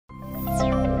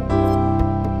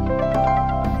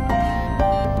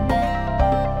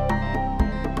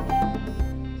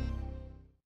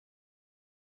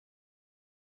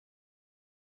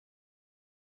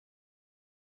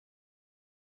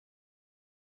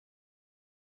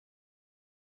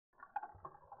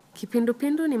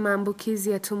Kipindupindu ni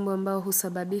maambukizi ya tumbo ambao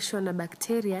husababishwa na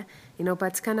bakteria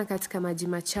inayopatikana katika maji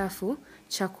machafu,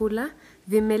 chakula,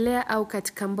 vimelea au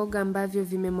katika mboga ambavyo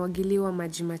vimemwagiliwa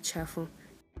maji machafu.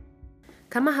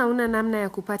 Kama hauna namna ya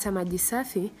kupata maji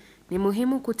safi, ni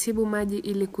muhimu kutibu maji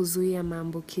ili kuzuia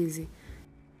maambukizi.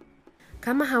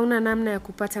 Kama hauna namna ya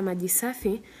kupata maji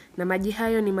safi na maji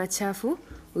hayo ni machafu,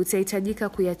 utahitajika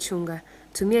kuyachunga.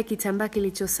 Tumia kitambaa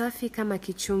kilicho safi kama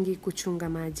kichungi kuchunga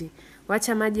maji.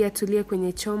 Wacha maji yatulie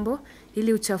kwenye chombo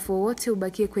ili uchafu wote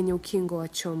ubakie kwenye ukingo wa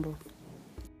chombo.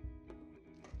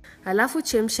 Alafu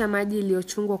chemsha maji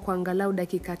iliyochungwa kwa angalau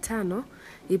dakika 5,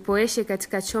 ipoeshe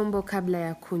katika chombo kabla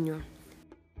ya kunywa.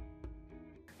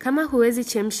 Kama huwezi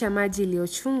chemsha maji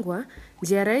iliyochungwa,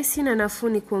 njia rahisi na nafuu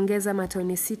ni kuongeza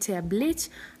matone 6 ya bleach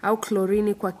au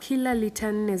klorini kwa kila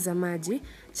lita 4 za maji,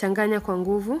 changanya kwa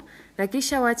nguvu na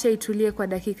kisha wacha itulie kwa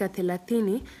dakika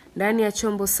 30 ndani ya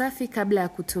chombo safi kabla ya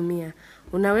kutumia.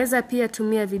 Unaweza pia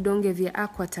tumia vidonge vya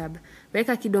Aquatab.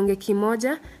 Weka kidonge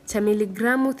kimoja cha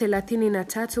miligramu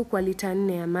 33 kwa lita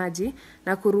 4 ya maji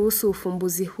na kuruhusu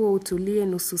ufumbuzi huo utulie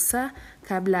nusu saa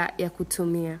kabla ya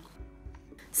kutumia.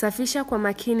 Safisha kwa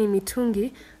makini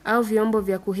mitungi au vyombo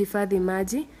vya kuhifadhi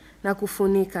maji na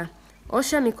kufunika.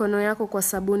 Osha mikono yako kwa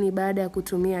sabuni baada ya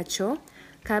kutumia choo,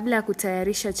 kabla ya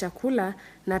kutayarisha chakula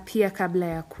na pia kabla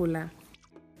ya kula.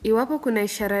 Iwapo kuna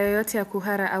ishara yoyote ya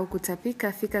kuhara au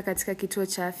kutapika, fika katika kituo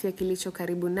cha afya kilicho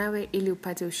karibu nawe ili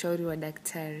upate ushauri wa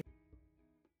daktari.